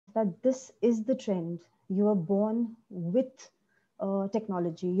that this is the trend. You are born with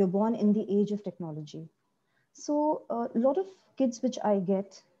technology. You're born in the age of technology. So a lot of kids which I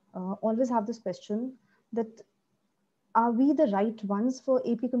get always have this question that are we the right ones for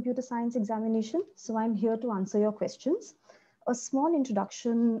AP Computer Science examination? So I'm here to answer your questions. A small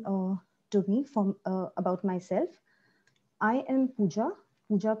introduction to me from about myself. I am Pooja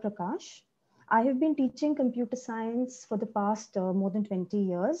Prakash. I have been teaching computer science for the past more than 20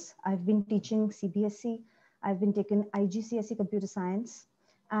 years. I've been teaching CBSE. I've been taking IGCSE computer science,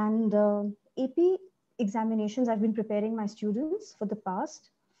 and AP examinations. I've been preparing my students for the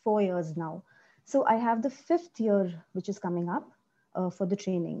past 4 years now. So I have the 5th year, which is coming up for the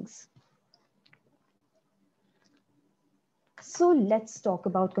trainings. So let's talk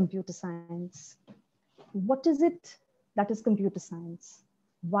about computer science. What is it that is computer science?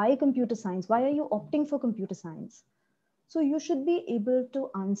 Why computer science? Why are you opting for computer science? So you should be able to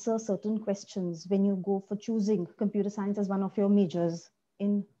answer certain questions when you go for choosing computer science as one of your majors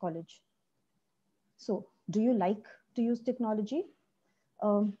in college. So do you like to use technology?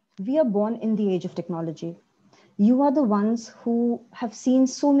 We are born in the age of technology. You are the ones who have seen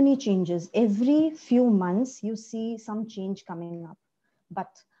so many changes. Every few months, you see some change coming up.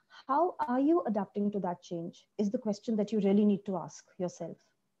 But how are you adapting to that change is the question that you really need to ask yourself.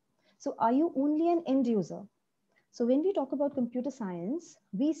 So are you only an end user? So when we talk about computer science,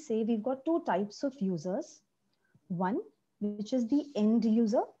 we say we've got 2 types of users. One, which is the end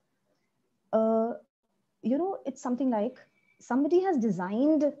user. It's something like somebody has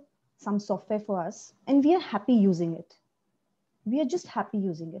designed some software for us and we are happy using it. We are just happy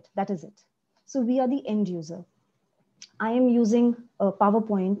using it. That is it. So we are the end user. I am using a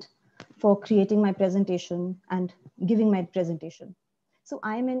PowerPoint for creating my presentation and giving my presentation. So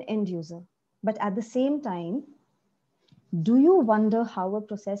I am an end user. But at the same time, do you wonder how a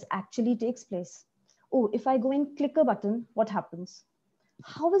process actually takes place? Oh, if I go and click a button, what happens?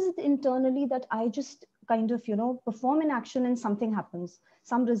 How is it internally that I just kind of, perform an action and something happens?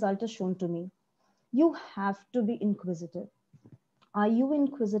 Some result is shown to me. You have to be inquisitive. Are you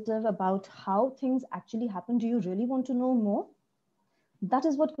inquisitive about how things actually happen? Do you really want to know more? That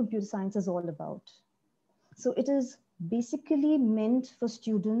is what computer science is all about. So it is basically meant for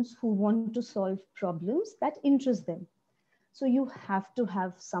students who want to solve problems that interest them. So you have to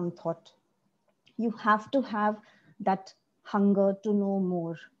have some thought. You have to have that hunger to know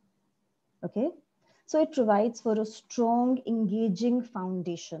more. Okay? So it provides for a strong, engaging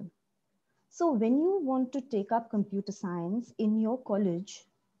foundation. So when you want to take up computer science in your college,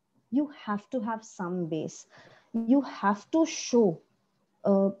 you have to have some base. You have to show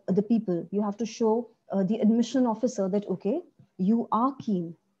the people, you have to show the admission officer that, okay, you are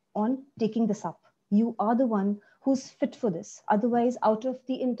keen on taking this up. You are the one who's fit for this. Otherwise, out of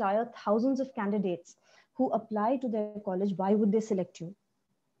the entire thousands of candidates who apply to their college, why would they select you?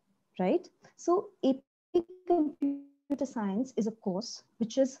 Right? So AP Computer Science is a course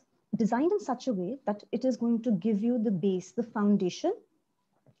which is designed in such a way that it is going to give you the base, the foundation,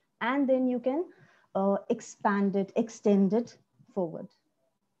 and then you can expand it, extend it forward.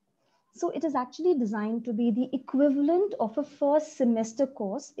 So it is actually designed to be the equivalent of a first semester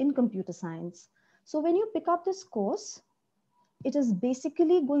course in computer science. So when you pick up this course, it is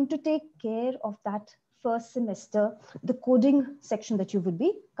basically going to take care of that first semester, the coding section that you would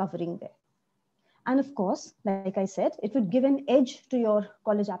be covering there. And of course, like I said, it would give an edge to your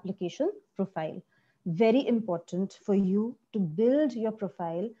college application profile. Very important for you to build your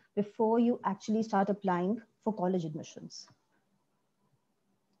profile before you actually start applying for college admissions.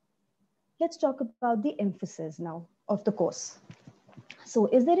 Let's talk about the emphasis now of the course. So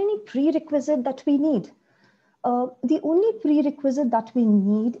is there any prerequisite that we need? The only prerequisite that we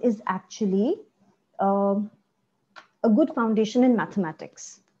need is actually a good foundation in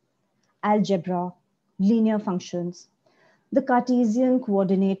mathematics, algebra, linear functions, the Cartesian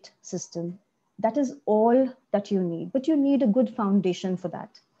coordinate system. That is all that you need, but you need a good foundation for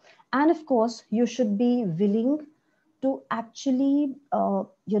that. And of course, you should be willing to actually,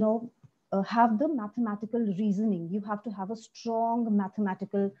 have the mathematical reasoning. You have to have a strong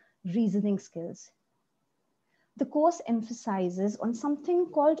mathematical reasoning skills. The course emphasizes on something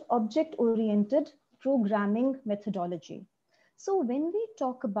called object-oriented programming methodology. So when we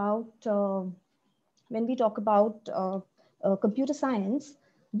talk about computer science,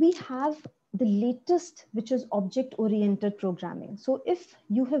 we have the latest, which is object-oriented programming. So if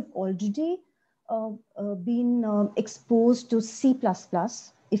you have already been exposed to C++,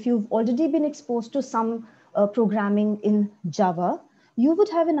 if you've already been exposed to some programming in Java, you would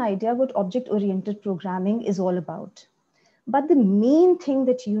have an idea what object-oriented programming is all about. But the main thing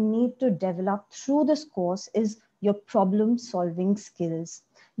that you need to develop through this course is your problem solving skills,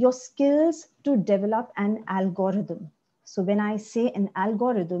 your skills to develop an algorithm. So when I say an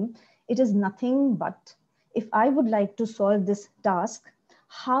algorithm, it is nothing but if I would like to solve this task,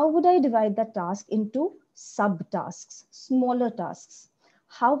 how would I divide that task into subtasks, smaller tasks?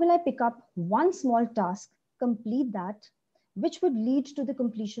 How will I pick up one small task, complete that, which would lead to the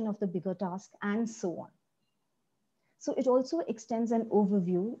completion of the bigger task, and so on. So it also extends an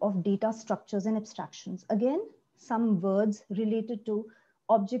overview of data structures and abstractions. Again, some words related to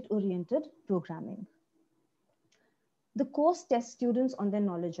object-oriented programming. The course tests students on their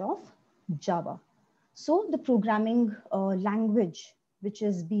knowledge of Java. So the programming language which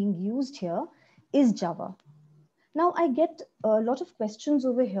is being used here is Java. Now I get a lot of questions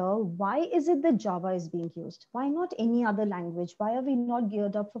over here. Why is it that Java is being used? Why not any other language? Why are we not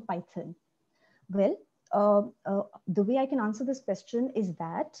geared up for Python? Well, the way I can answer this question is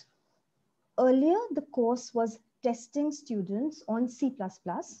that earlier the course was testing students on C++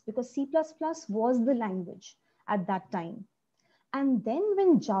 because C++ was the language at that time. And then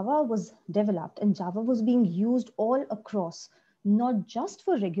when Java was developed and Java was being used all across, not just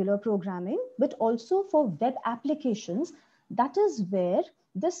for regular programming, but also for web applications, that is where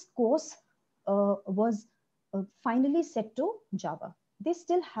this course was finally set to Java. They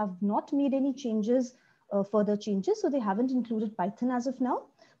still have not made any changes, further changes, so they haven't included Python as of now,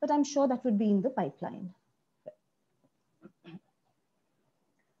 but I'm sure that would be in the pipeline.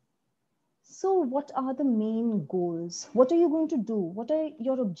 So what are the main goals? What are you going to do? What are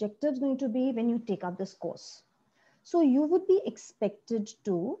your objectives going to be when you take up this course? So you would be expected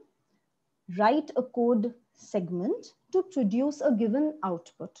to write a code segment to produce a given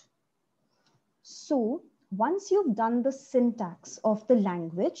output. So once you've done the syntax of the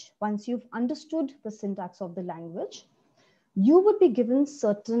language, once you've understood the syntax of the language, you would be given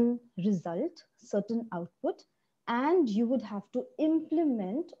certain result, certain output, and you would have to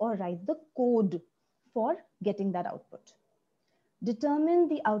implement or write the code for getting that output. Determine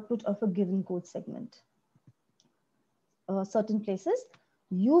the output of a given code segment. Certain places,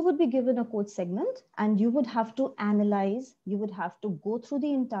 you would be given a code segment and you would have to analyze, you would have to go through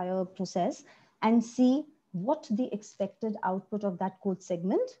the entire process and see what the expected output of that code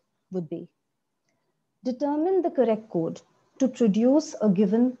segment would be. Determine the correct code to produce a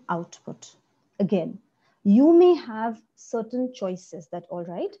given output. Again, you may have certain choices that, all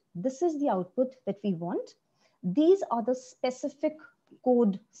right, this is the output that we want. These are the specific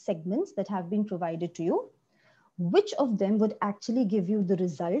code segments that have been provided to you. Which of them would actually give you the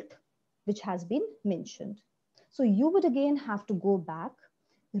result which has been mentioned? So you would again have to go back,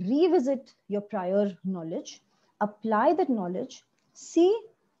 revisit your prior knowledge, apply that knowledge, see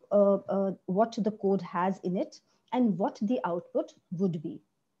what the code has in it and what the output would be.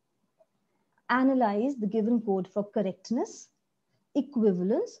 Analyze the given code for correctness,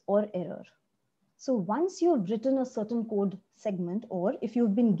 equivalence, or error. So once you've written a certain code segment, or if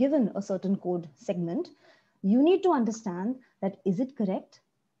you've been given a certain code segment, you need to understand that is it correct?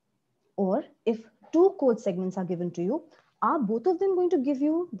 Or if two code segments are given to you, are both of them going to give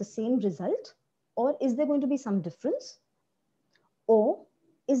you the same result? Or is there going to be some difference? Or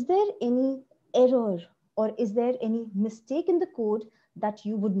is there any error or is there any mistake in the code that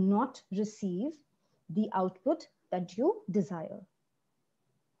you would not receive the output that you desire,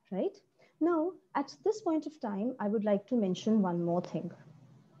 right? Now, at this point of time, I would like to mention one more thing.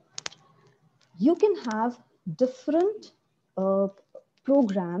 You can have different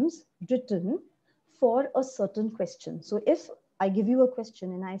programs written for a certain question. So if I give you a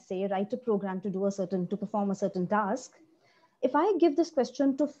question and I say, write a program to do to perform a certain task, if I give this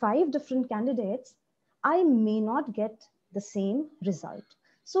question to 5 different candidates, I may not get the same result.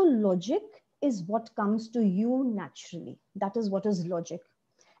 So logic is what comes to you naturally. That is what is logic.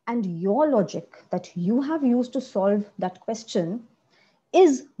 And your logic that you have used to solve that question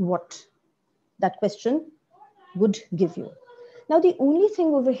is what that question would give you. Now, the only thing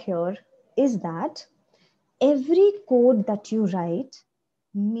over here is that every code that you write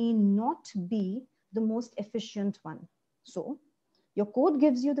may not be the most efficient one. So your code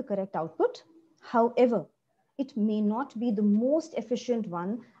gives you the correct output. However, it may not be the most efficient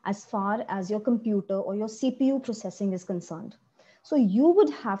one as far as your computer or your CPU processing is concerned. So you would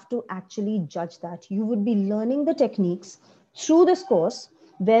have to actually judge that. You would be learning the techniques through this course,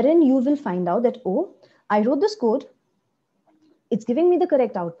 wherein you will find out that, oh, I wrote this code, it's giving me the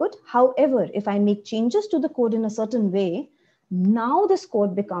correct output. However, if I make changes to the code in a certain way, now this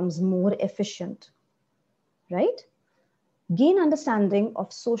code becomes more efficient, right? Gain understanding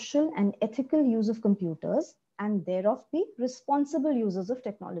of social and ethical use of computers and thereof be responsible users of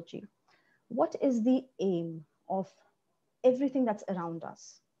technology. What is the aim of everything that's around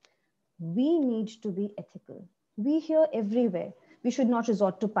us? We need to be ethical. We hear everywhere, we should not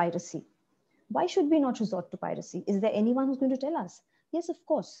resort to piracy. Why should we not resort to piracy? Is there anyone who's going to tell us? Yes, of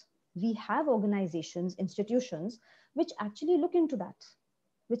course. We have organizations, institutions, which actually look into that,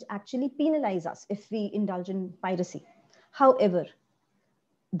 which actually penalize us if we indulge in piracy. However,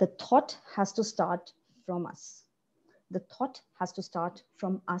 the thought has to start from us. The thought has to start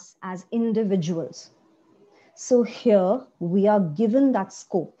from us as individuals. So here we are given that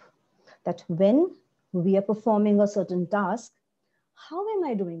scope, that when we are performing a certain task, how am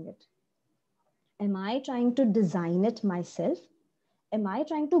I doing it? Am I trying to design it myself? Am I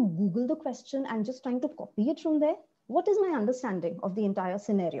trying to Google the question and just trying to copy it from there? What is my understanding of the entire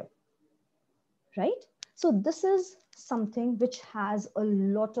scenario? Right? So this is something which has a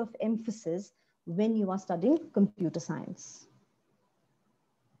lot of emphasis when you are studying computer science.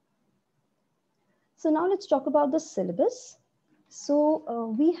 So now let's talk about the syllabus.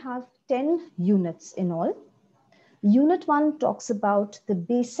 So we have 10 units in all. Unit 1 talks about the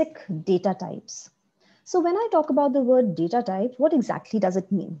basic data types. So when I talk about the word data type, what exactly does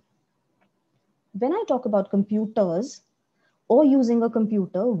it mean? When I talk about computers or using a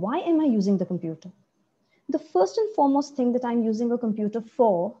computer, why am I using the computer? The first and foremost thing that I'm using a computer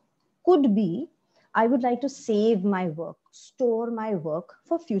for could be, I would like to save my work, store my work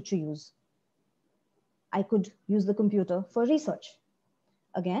for future use. I could use the computer for research.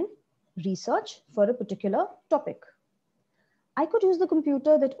 Again, research for a particular topic. I could use the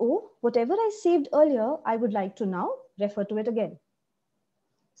computer that, oh, whatever I saved earlier, I would like to now refer to it again.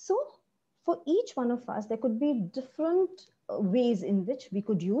 So for each one of us, there could be different ways in which we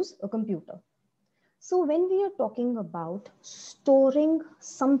could use a computer. So when we are talking about storing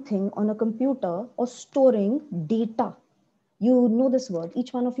something on a computer or storing data, you know this word,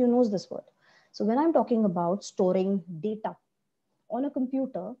 each one of you knows this word. So when I'm talking about storing data on a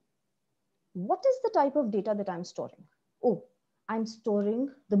computer, what is the type of data that I'm storing? Oh, I'm storing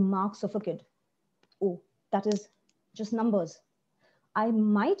the marks of a kid. Oh, that is just numbers. I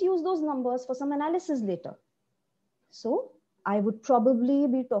might use those numbers for some analysis later. So I would probably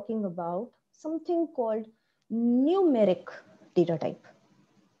be talking about something called numeric data type.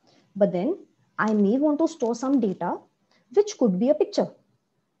 But then I may want to store some data, which could be a picture.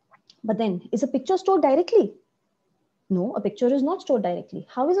 But then is a picture stored directly? No, a picture is not stored directly.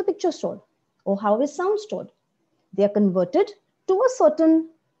 How is a picture stored? Or how is sound stored? They are converted to a certain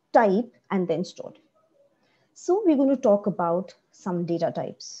type and then stored. So we're going to talk about some data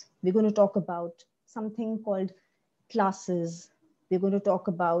types. We're going to talk about something called classes. We're going to talk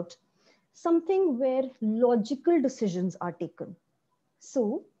about something where logical decisions are taken.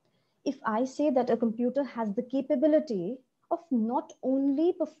 So if I say that a computer has the capability of not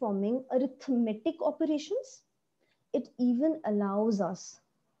only performing arithmetic operations, it even allows us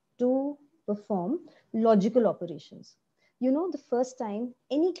to perform logical operations. You know, the first time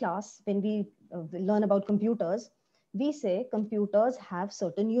any class, when we learn about computers, we say computers have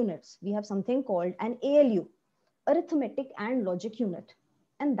certain units. We have something called an ALU, arithmetic and logic unit.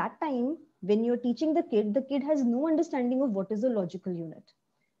 And that time, when you're teaching the kid has no understanding of what is a logical unit.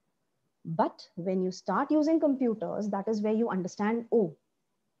 But when you start using computers, that is where you understand, oh,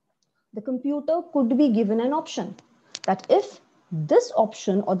 the computer could be given an option that if this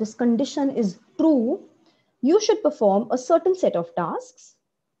option or this condition is true, you should perform a certain set of tasks.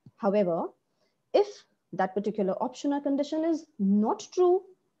 However, if that particular option or condition is not true,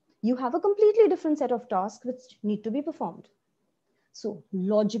 you have a completely different set of tasks which need to be performed. So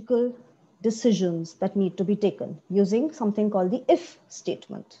logical decisions that need to be taken using something called the if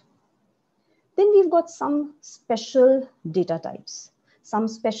statement. Then we've got some special data types, some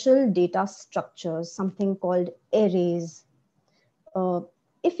special data structures, something called arrays.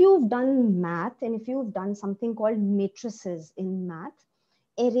 If you've done math and if you've done something called matrices in math,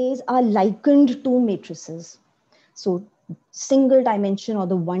 arrays are likened to matrices. So single dimension or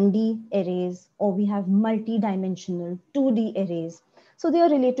the 1D arrays, or we have multi-dimensional 2D arrays. So they are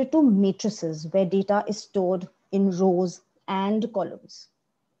related to matrices where data is stored in rows and columns.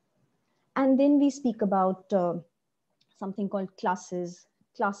 And then we speak about something called classes.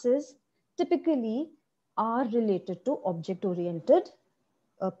 Classes typically are related to object-oriented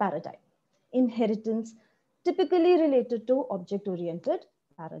paradigm. Inheritance typically related to object-oriented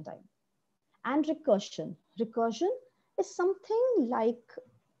paradigm. And recursion. Recursion is something like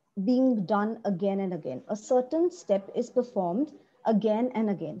being done again and again. A certain step is performed again and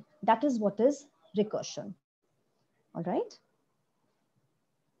again. That is what is recursion. All right.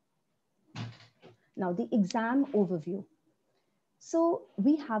 Now the exam overview. So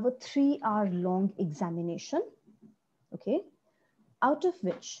we have a 3-hour long examination, okay, out of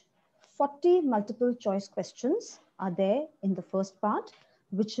which 40 multiple choice questions are there in the first part,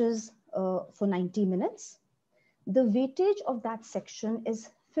 which is for 90 minutes. The weightage of that section is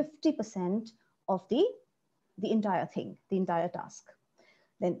 50% of the entire thing, the entire task.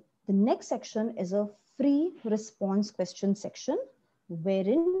 Then the next section is a free response question section,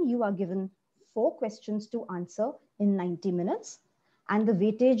 wherein you are given 4 questions to answer in 90 minutes. And the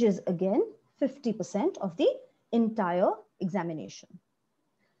weightage is again 50% of the entire examination.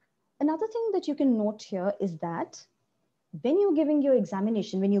 Another thing that you can note here is that when you're giving your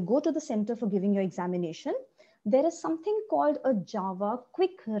examination, when you go to the center for giving your examination, there is something called a Java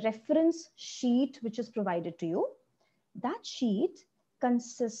quick reference sheet, which is provided to you. That sheet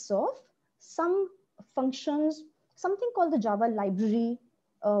consists of some functions, something called the Java library,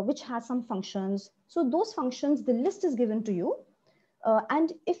 which has some functions. So those functions, the list is given to you.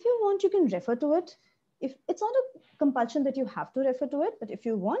 And if you want, you can refer to it. If it's not a compulsion that you have to refer to it, but if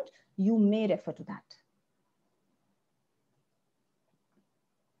you want, you may refer to that.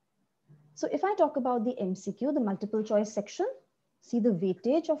 So if I talk about the MCQ, the multiple choice section, see the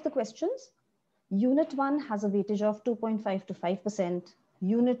weightage of the questions. Unit 1 has a weightage of 2.5 to 5%.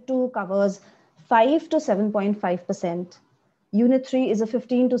 Unit 2 covers 5 to 7.5%. Unit 3 is a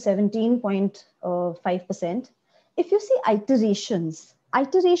 15 to 17.5%. If you see iterations,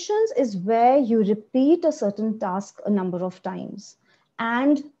 iterations is where you repeat a certain task a number of times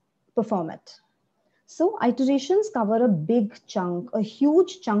and perform it. So iterations cover a big chunk, a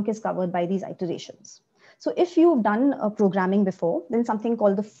huge chunk is covered by these iterations. So if you've done programming before, then something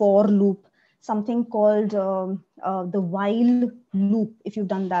called the for loop, something called the while loop, if you've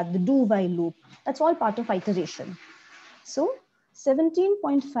done that, the do while loop, that's all part of iteration. So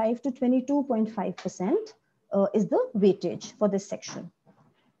 17.5 to 22.5% is the weightage for this section.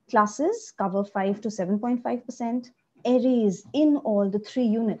 Classes cover 5 to 7.5%. Arrays in all the 3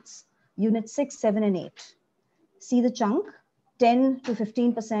 units, unit 6, 7, and 8. See the chunk, 10 to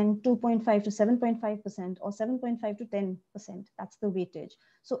 15%, 2.5 to 7.5%, or 7.5 to 10%. That's the weightage.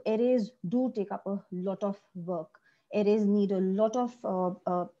 So arrays do take up a lot of work. Arrays need a lot of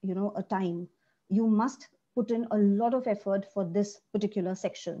a time. You must put in a lot of effort for this particular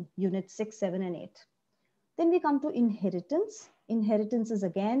section, unit 6, 7, and 8. Then we come to inheritance. Inheritance is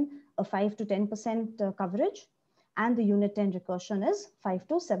again a 5 to 10% coverage. And the unit 10 recursion is 5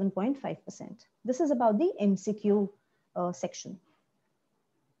 to 7.5%. This is about the MCQ section.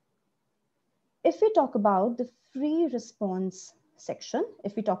 If we talk about the free response section,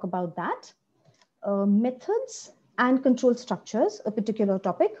 if we talk about that, methods and control structures, a particular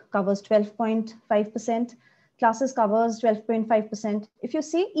topic covers 12.5%, classes covers 12.5%. If you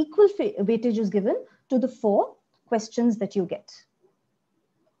see, equal weightage is given to the 4 questions that you get.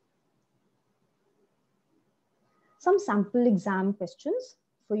 Some sample exam questions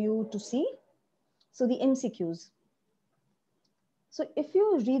for you to see. So the MCQs. So if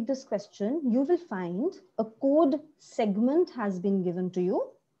you read this question, you will find a code segment has been given to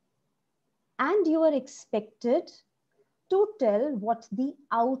you, and you are expected to tell what the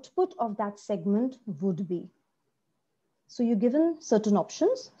output of that segment would be. So you're given certain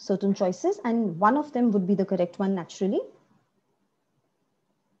options, certain choices, and one of them would be the correct one naturally.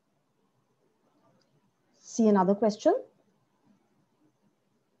 See another question.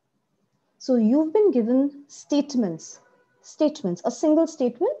 So you've been given statements, a single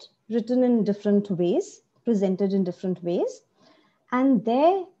statement written in different ways, presented in different ways. And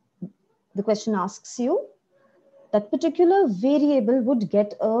there the question asks you that particular variable would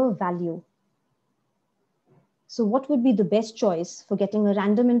get a value. So what would be the best choice for getting a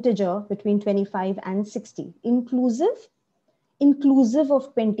random integer between 25 and 60, inclusive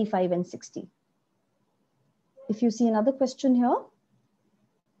of 25 and 60? If you see another question here.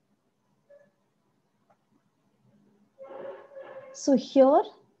 So here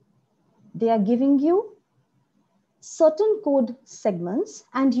they are giving you certain code segments,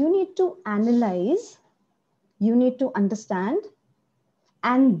 and you need to analyze, you need to understand,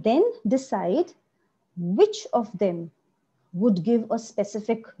 and then decide which of them would give a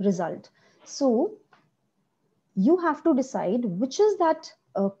specific result. So you have to decide which is that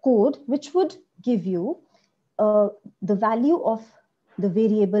code which would give you the value of the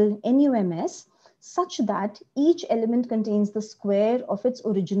variable NUMS such that each element contains the square of its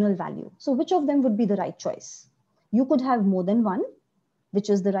original value. So which of them would be the right choice? You could have more than one,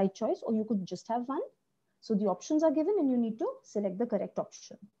 which is the right choice, or you could just have one. So the options are given and you need to select the correct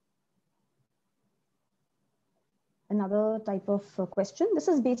option. another type of question. This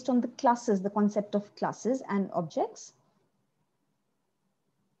is based on the classes, the concept of classes and objects.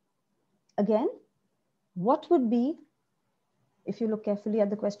 Again, what would be, if you look carefully at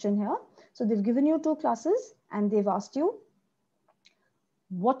the question here, so they've given you two classes and they've asked you,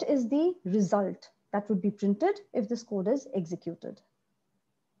 what is the result that would be printed if this code is executed?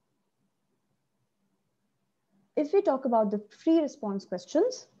 If we talk about the pre-response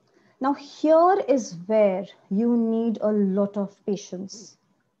questions, now here is where you need a lot of patience.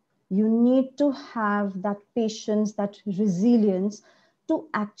 You need to have that patience, that resilience to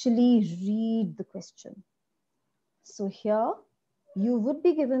actually read the question. So here you would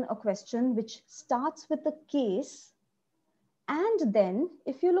be given a question which starts with a case, and then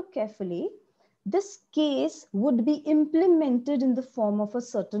if you look carefully, this case would be implemented in the form of a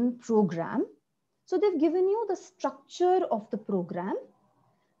certain program. So they've given you the structure of the program.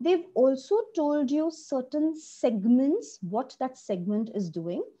 They've also told you certain segments, what that segment is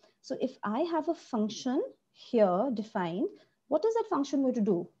doing. So if I have a function here defined, what is that function going to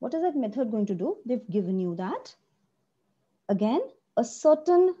do? What is that method going to do? They've given you that. Again, a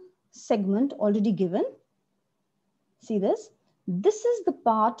certain segment already given. See this? This is the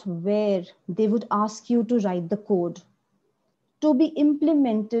part where they would ask you to write the code to be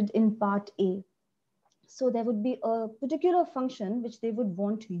implemented in part A. So there would be a particular function which they would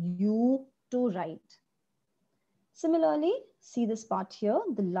want you to write. Similarly, see this part here,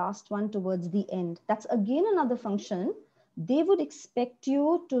 the last one towards the end. That's again another function. They would expect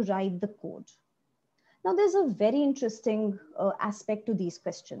you to write the code. Now there's a very interesting aspect to these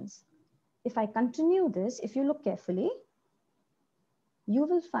questions. If I continue this, if you look carefully, you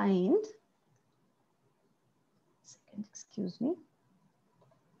will find, excuse me.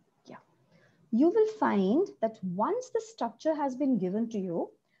 Yeah, you will find that once the structure has been given to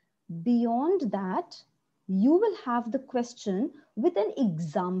you, beyond that, you will have the question with an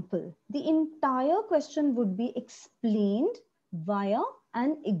example. The entire question would be explained via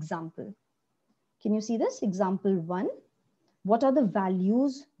an example. Can you see this? Example 1. What are the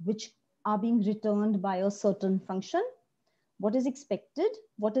values which are being returned by a certain function? What is expected?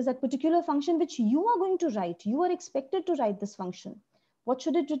 What is that particular function which you are going to write? You are expected to write this function. What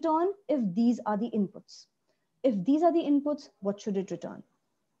should it return if these are the inputs? If these are the inputs, what should it return?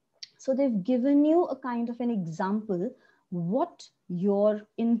 So they've given you a kind of an example what your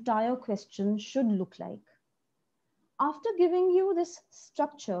entire question should look like. After giving you this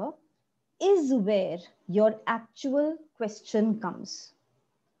structure is where your actual question comes.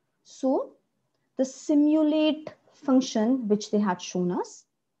 So the simulate function which they had shown us,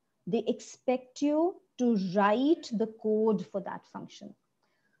 they expect you to write the code for that function.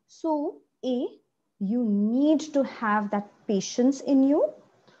 So A, you need to have that patience in you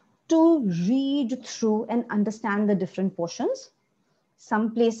to read through and understand the different portions.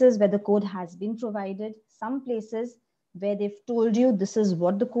 Some places where the code has been provided, some places where they've told you this is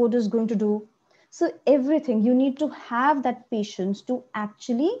what the code is going to do. So everything, you need to have that patience to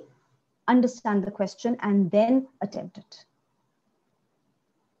actually understand the question and then attempt it.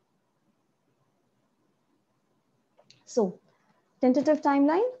 So, tentative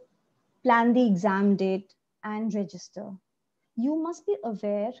timeline, plan the exam date and register. You must be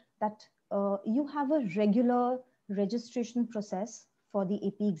aware that you have a regular registration process for the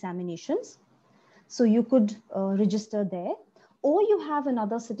AP examinations. So you could register there, or you have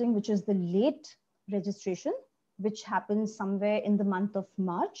another sitting, which is the late registration, which happens somewhere in the month of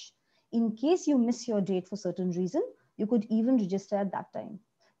March. In case you miss your date for certain reason, you could even register at that time.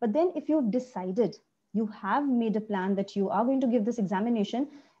 But then if you've decided, you have made a plan that you are going to give this examination,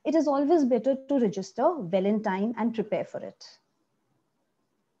 it is always better to register well in time and prepare for it.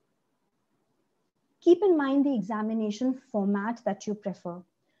 Keep in mind the examination format that you prefer.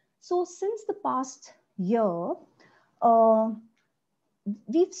 So since the past year,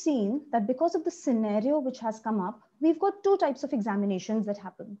 we've seen that because of the scenario which has come up, we've got two types of examinations that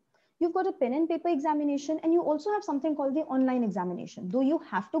happen. You've got a pen and paper examination, and you also have something called the online examination. Though you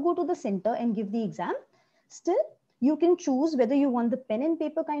have to go to the center and give the exam, still you can choose whether you want the pen and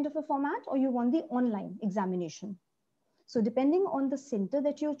paper kind of a format or you want the online examination. So depending on the center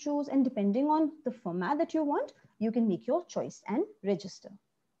that you choose and depending on the format that you want, you can make your choice and register.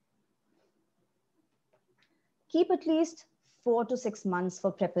 Keep at least 4 to 6 months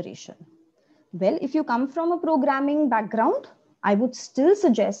for preparation. Well, if you come from a programming background, I would still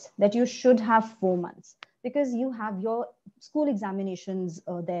suggest that you should have 4 months because you have your school examinations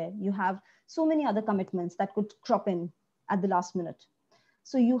there. You have so many other commitments that could crop in at the last minute.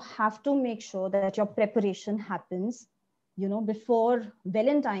 So you have to make sure that your preparation happens, before well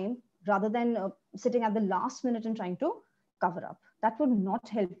in time rather than sitting at the last minute and trying to cover up. That would not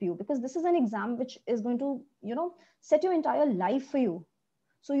help you, because this is an exam which is going to, set your entire life for you.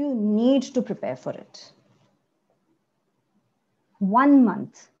 So you need to prepare for it. 1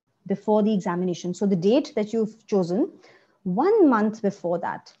 month before the examination, so the date that you've chosen, 1 month before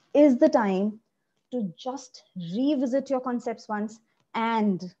that is the time to just revisit your concepts once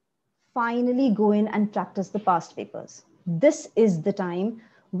and finally go in and practice the past papers. This is the time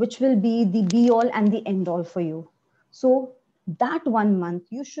which will be the be all and the end all for you. So that 1 month,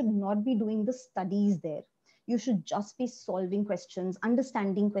 you should not be doing the studies there. You should just be solving questions,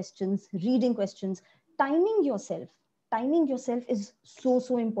 understanding questions, reading questions, timing yourself. Timing yourself is so,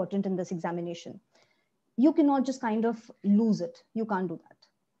 so important in this examination. You cannot just kind of lose it. You can't do that.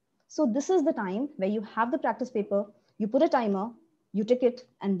 So this is the time where you have the practice paper, you put a timer, you tick it,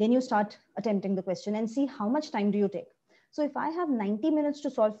 and then you start attempting the question and see how much time do you take. So if I have 90 minutes to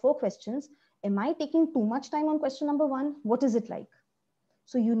solve 4 questions, am I taking too much time on question number 1? What is it like?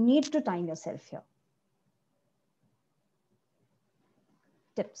 So you need to time yourself here.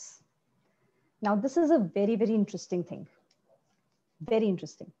 Tips. Now, this is a very, very interesting thing. Very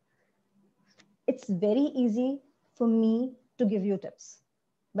interesting. It's very easy for me to give you tips,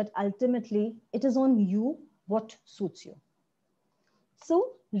 but ultimately it is on you what suits you.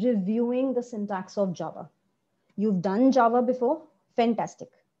 So reviewing the syntax of Java. You've done Java before, fantastic.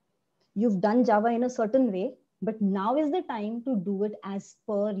 You've done Java in a certain way, but now is the time to do it as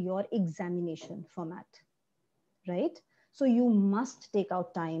per your examination format, right? So you must take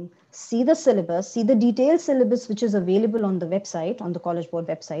out time, see the syllabus, see the detailed syllabus which is available on the website, on the College Board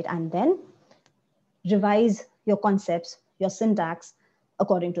website, and then revise your concepts, your syntax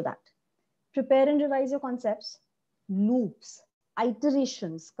according to that. Prepare and revise your concepts. Loops,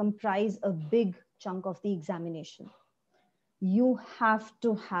 iterations comprise a big chunk of the examination. You have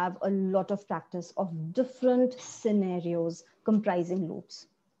to have a lot of practice of different scenarios comprising loops.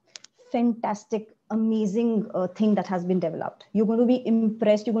 Fantastic, amazing thing that has been developed. You're going to be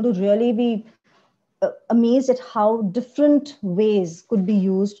impressed. You're going to really be amazed at how different ways could be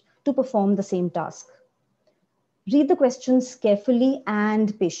used to perform the same task. Read the questions carefully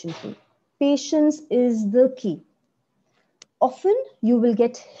and patiently. Patience is the key. Often you will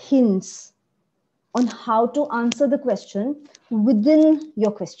get hints on how to answer the question within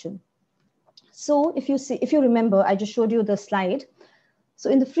your question. So if you remember, I just showed you the slide. So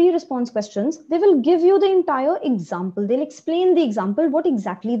in the free response questions, they will give you the entire example. They'll explain the example, what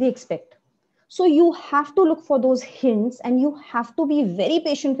exactly they expect. So you have to look for those hints and you have to be very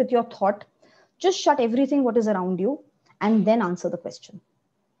patient with your thought. Just shut everything what is around you and then answer the question.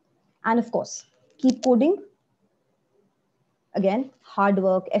 And of course, keep coding. Again, hard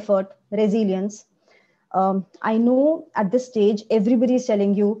work, effort, resilience. I know at this stage, everybody is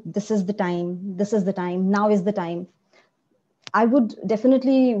telling you, this is the time, now is the time. I would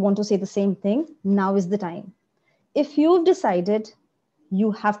definitely want to say the same thing. Now is the time. If you've decided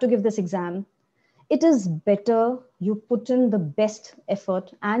you have to give this exam, it is better you put in the best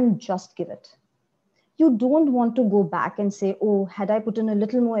effort and just give it. You don't want to go back and say, oh, had I put in a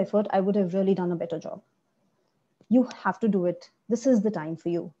little more effort, I would have really done a better job. You have to do it. This is the time for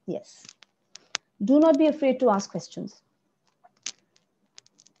you. Yes. Do not be afraid to ask questions.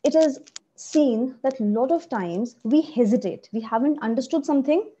 It is seen that a lot of times we hesitate. We haven't understood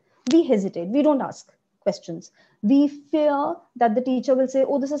something, we hesitate. We don't ask questions. We fear that the teacher will say,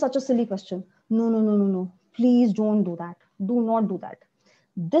 oh, this is such a silly question. No. Please don't do that. Do not do that.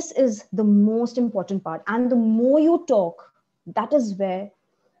 This is the most important part. And the more you talk, that is where,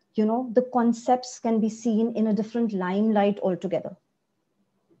 the concepts can be seen in a different limelight altogether.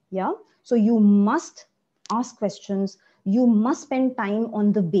 Yeah. So you must ask questions. You must spend time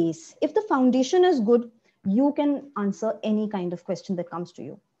on the base. If the foundation is good, you can answer any kind of question that comes to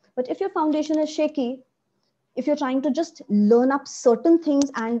you. But if your foundation is shaky, if you're trying to just learn up certain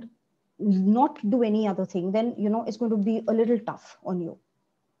things and not do any other thing, then, it's going to be a little tough on you.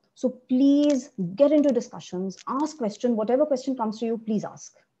 So please get into discussions, ask questions, whatever question comes to you, please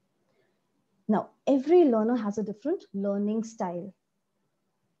ask. Now, every learner has a different learning style.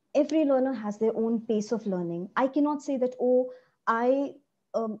 Every learner has their own pace of learning. I cannot say that, oh, I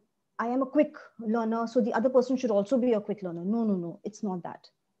am a quick learner, so the other person should also be a quick learner. No, it's not that.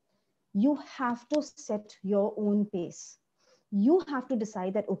 You have to set your own pace. You have to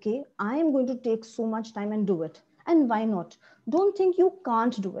decide that, okay, I am going to take so much time and do it. And why not? Don't think you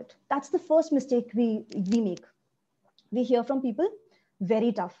can't do it. That's the first mistake we make. We hear from people,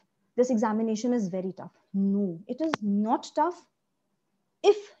 very tough. This examination is very tough. No, it is not tough.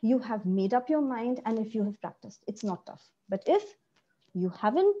 If you have made up your mind and if you have practiced, it's not tough. But if you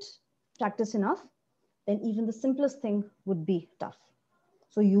haven't practice enough, then even the simplest thing would be tough.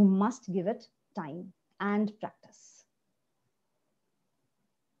 So you must give it time and practice.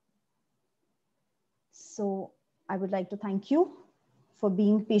 So I would like to thank you for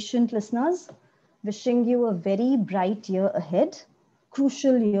being patient listeners, wishing you a very bright year ahead,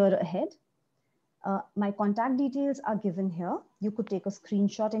 crucial year ahead. My contact details are given here. You could take a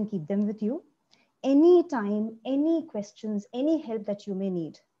screenshot and keep them with you. Anytime, any questions, any help that you may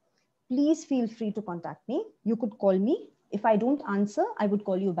need, please feel free to contact me. You could call me. If I don't answer, I would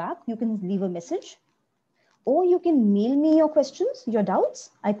call you back. You can leave a message, or you can mail me your questions, your doubts.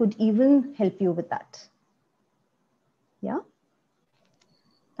 I could even help you with that. Yeah.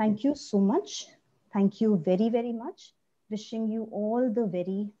 Thank you so much. Thank you very, very much. Wishing you all the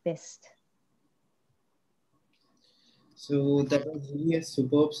very best. So that was really a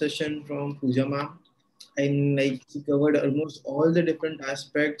superb session from Pooja ma'am. And like she covered almost all the different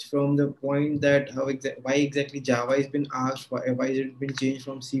aspects from the point that why exactly Java has been asked, why has it been changed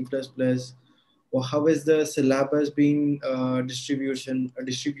from C++, or how is the syllabus being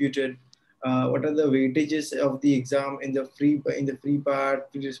distributed, what are the weightages of the exam in the free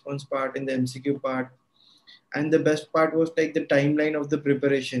part, free response part, in the MCQ part. And the best part was like the timeline of the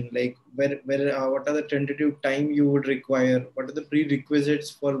preparation, like what are the tentative time you would require, what are the prerequisites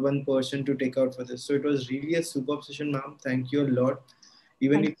for one person to take out for this. So it was really a superb session, ma'am. Thank you a lot.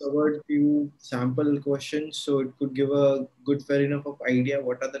 Even you covered few sample questions, so it could give a good fair enough of idea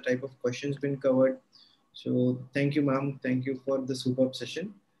what are the type of questions been covered. So thank you, ma'am. Thank you for the superb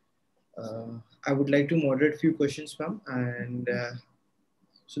session. I would like to moderate few questions, ma'am. And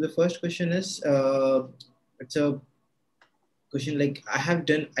so the first question is, it's a question like, I have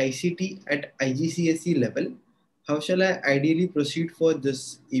done ICT at IGCSE level. How shall I ideally proceed for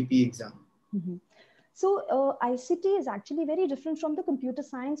this AP exam? Mm-hmm. So ICT is actually very different from the computer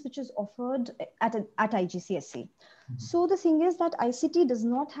science, which is offered at IGCSE. So the thing is that ICT does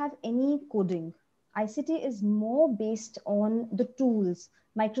not have any coding. ICT is more based on the tools,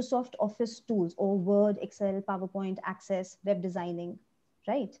 Microsoft Office tools, or Word, Excel, PowerPoint, Access, web designing,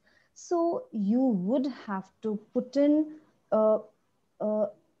 right? So you would have to put in, uh, uh,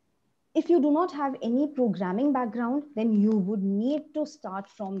 if you do not have any programming background, then you would need to start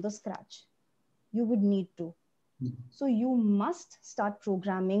from the scratch. You would need to. So you must start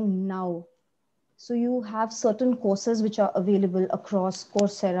programming now. So you have certain courses which are available across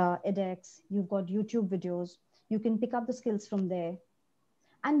Coursera, edX, you've got YouTube videos, you can pick up the skills from there.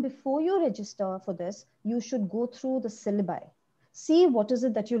 And before you register for this, you should go through the syllabi. See what is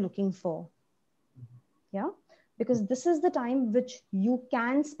it that you're looking for. Yeah, because this is the time which you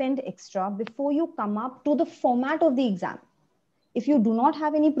can spend extra before you come up to the format of the exam. If you do not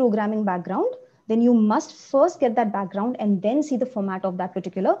have any programming background, then you must first get that background and then see the format of that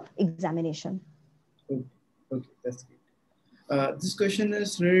particular examination. Okay, that's great. This question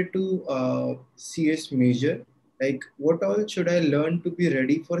is related to CS major. Like, what all should I learn to be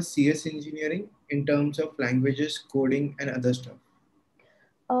ready for CS engineering in terms of languages, coding, and other stuff?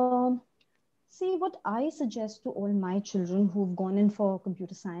 See, what I suggest to all my children who've gone in for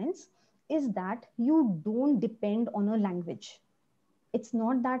computer science is that you don't depend on a language. It's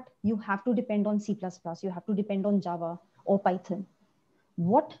not that you have to depend on C++, you have to depend on Java or Python.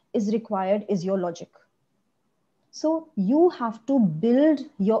 What is required is your logic. So you have to build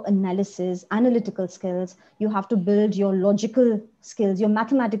your analysis, analytical skills. You have to build your logical skills, your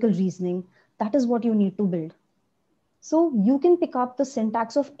mathematical reasoning. That is what you need to build. So you can pick up the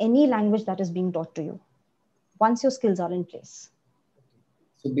syntax of any language that is being taught to you once your skills are in place.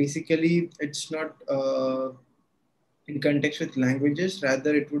 So basically, it's not in context with languages,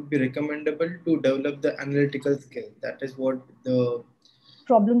 rather it would be recommendable to develop the analytical skill. That is what the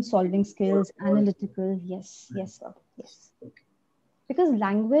problem solving skills, analytical. Yes, yes, sir. Yes. Okay. Because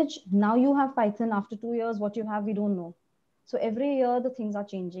language, now you have Python, after 2 years, what you have, we don't know. So every year the things are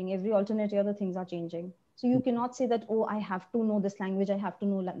changing. Every alternate year the things are changing. So you cannot say that, oh, I have to know this language, I have to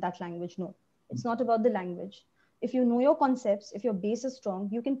know that language. No, it's not about the language. If you know your concepts, if your base is strong,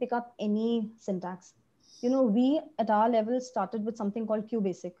 you can pick up any syntax. You know, we at our level started with something called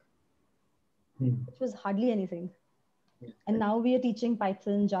QBasic, which was hardly anything. And now we are teaching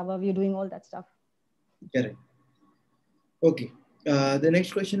Python, Java, we are doing all that stuff. Correct. Okay. The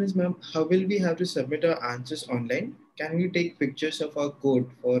next question is, ma'am, how will we have to submit our answers online? Can we take pictures of our code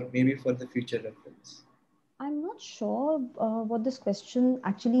for maybe for the future reference? I'm not sure what this question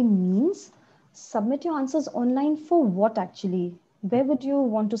actually means. Submit your answers online for what actually? Where would you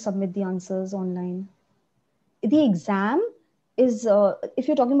want to submit the answers online? The exam is, if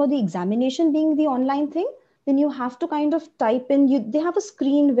you're talking about the examination being the online thing, then you have to kind of type in, they have a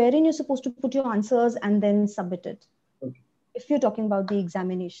screen wherein you're supposed to put your answers and then submit it. Okay. If you're talking about the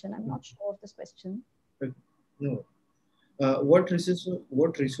examination, I'm not sure of this question. Okay. No. What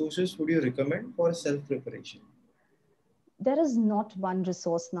resources would you recommend for self preparation? There is not one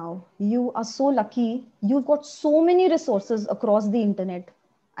resource now. You are so lucky. You've got so many resources across the internet.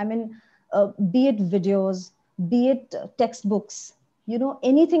 I mean, be it videos, be it textbooks,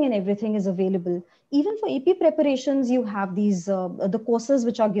 anything and everything is available. Even for AP preparations, you have these, the courses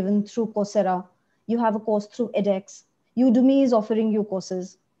which are given through Coursera. You have a course through edX. Udemy is offering you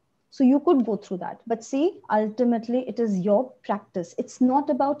courses. So you could go through that. But see, ultimately, it is your practice. It's not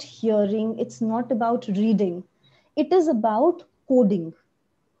about hearing, it's not about reading, it is about coding.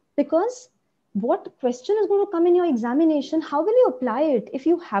 Because what question is going to come in your examination, how will you apply it if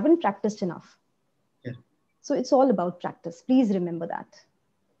you haven't practiced enough? Yeah. So it's all about practice. Please remember that.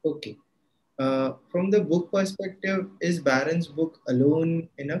 Okay. From the book perspective, is Barron's book alone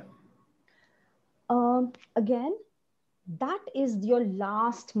enough? Again, that is your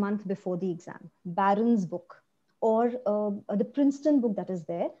last month before the exam. Barron's book or the Princeton book that is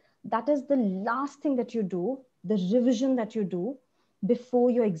there, that is the last thing that you do, the revision that you do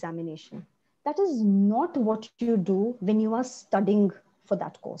before your examination. That is not what you do when you are studying for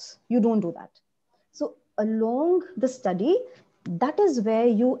that course. You don't do that. So along the study, that is where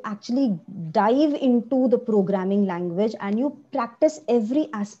you actually dive into the programming language and you practice every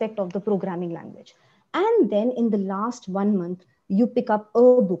aspect of the programming language. And then in the last 1 month, you pick up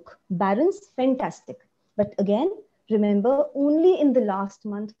a book. Barron's, fantastic. But again, remember, only in the last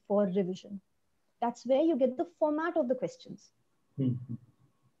month for revision. That's where you get the format of the questions. Hmm.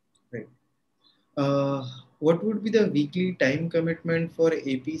 Right. Uh, what would be the weekly time commitment for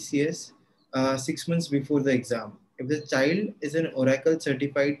APCS 6 months before the exam? If the child is an Oracle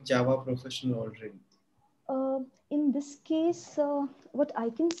certified Java professional already. In this case, what I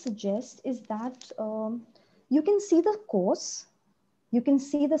can suggest is that you can see the course, you can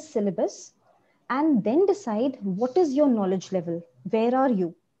see the syllabus, and then decide what is your knowledge level. Where are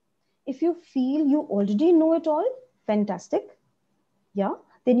you? If you feel you already know it all, fantastic. Yeah,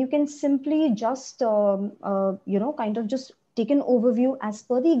 then you can simply just, kind of just take an overview as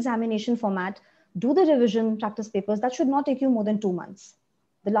per the examination format, do the revision, practice papers. That should not take you more than 2 months.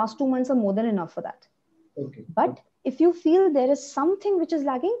 The last 2 months are more than enough for that. Okay. But if you feel there is something which is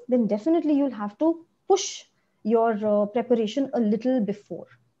lagging, then definitely you'll have to push your preparation a little before.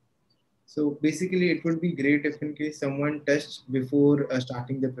 So basically, it would be great if, in case someone tests before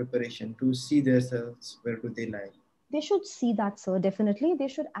starting the preparation, to see themselves where do they lie. They should see that, sir. Definitely. They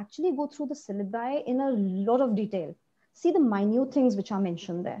should actually go through the syllabi in a lot of detail. See the minute things which are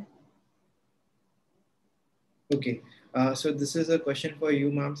mentioned there. Okay. So this is a question for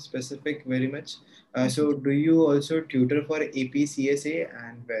you, ma'am, specific very much. Mhm. So do you also tutor for APCSA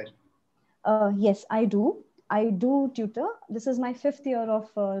and where? Yes, I do. I do tutor. This is my fifth year of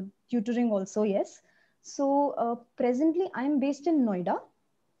tutoring also, yes. So presently I'm based in Noida,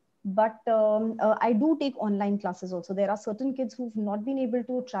 but I do take online classes also. There are certain kids who've not been able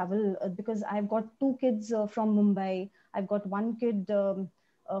to travel because I've got two kids from Mumbai. I've got one kid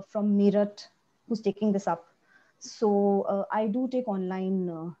from Meerut who's taking this up. So I do take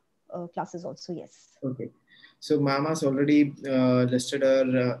online classes also, yes. Okay. So Mama's already listed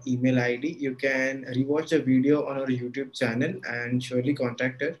her email ID. You can rewatch the video on our YouTube channel and surely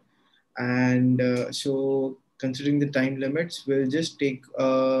contact her. And so considering the time limits, we'll just take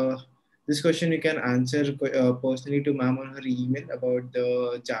this question. You can answer personally to ma'am on her email about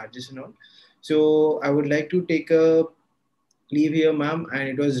the charges and all. So I would like to take a leave here, ma'am, and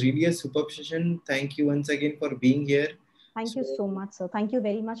it was really a superb session. Thank you once again for being here. Thank So you so much, sir. Thank you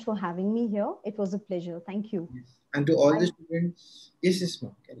very much for having me here. It was a pleasure. Thank you. yes. And to all the I students, yes, yes,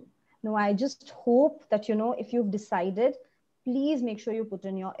 ma'am. Carry on. No, I just hope that, if you've decided, please make sure you put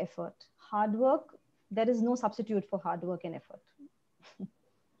in your effort. Hard work, there is no substitute for hard work and effort.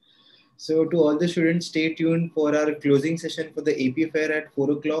 So to all the students, stay tuned for our closing session for the AP Fair at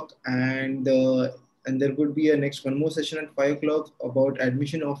 4 o'clock, and there could be a next one more session at 5 o'clock about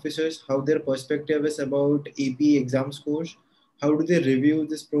admission officers, how their perspective is about AP exam scores, how do they review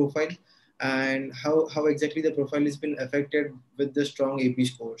this profile, and how exactly the profile has been affected with the strong AP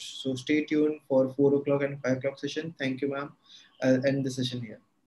scores. So stay tuned for 4 o'clock and 5 o'clock session. Thank you, ma'am. I'll end the session here.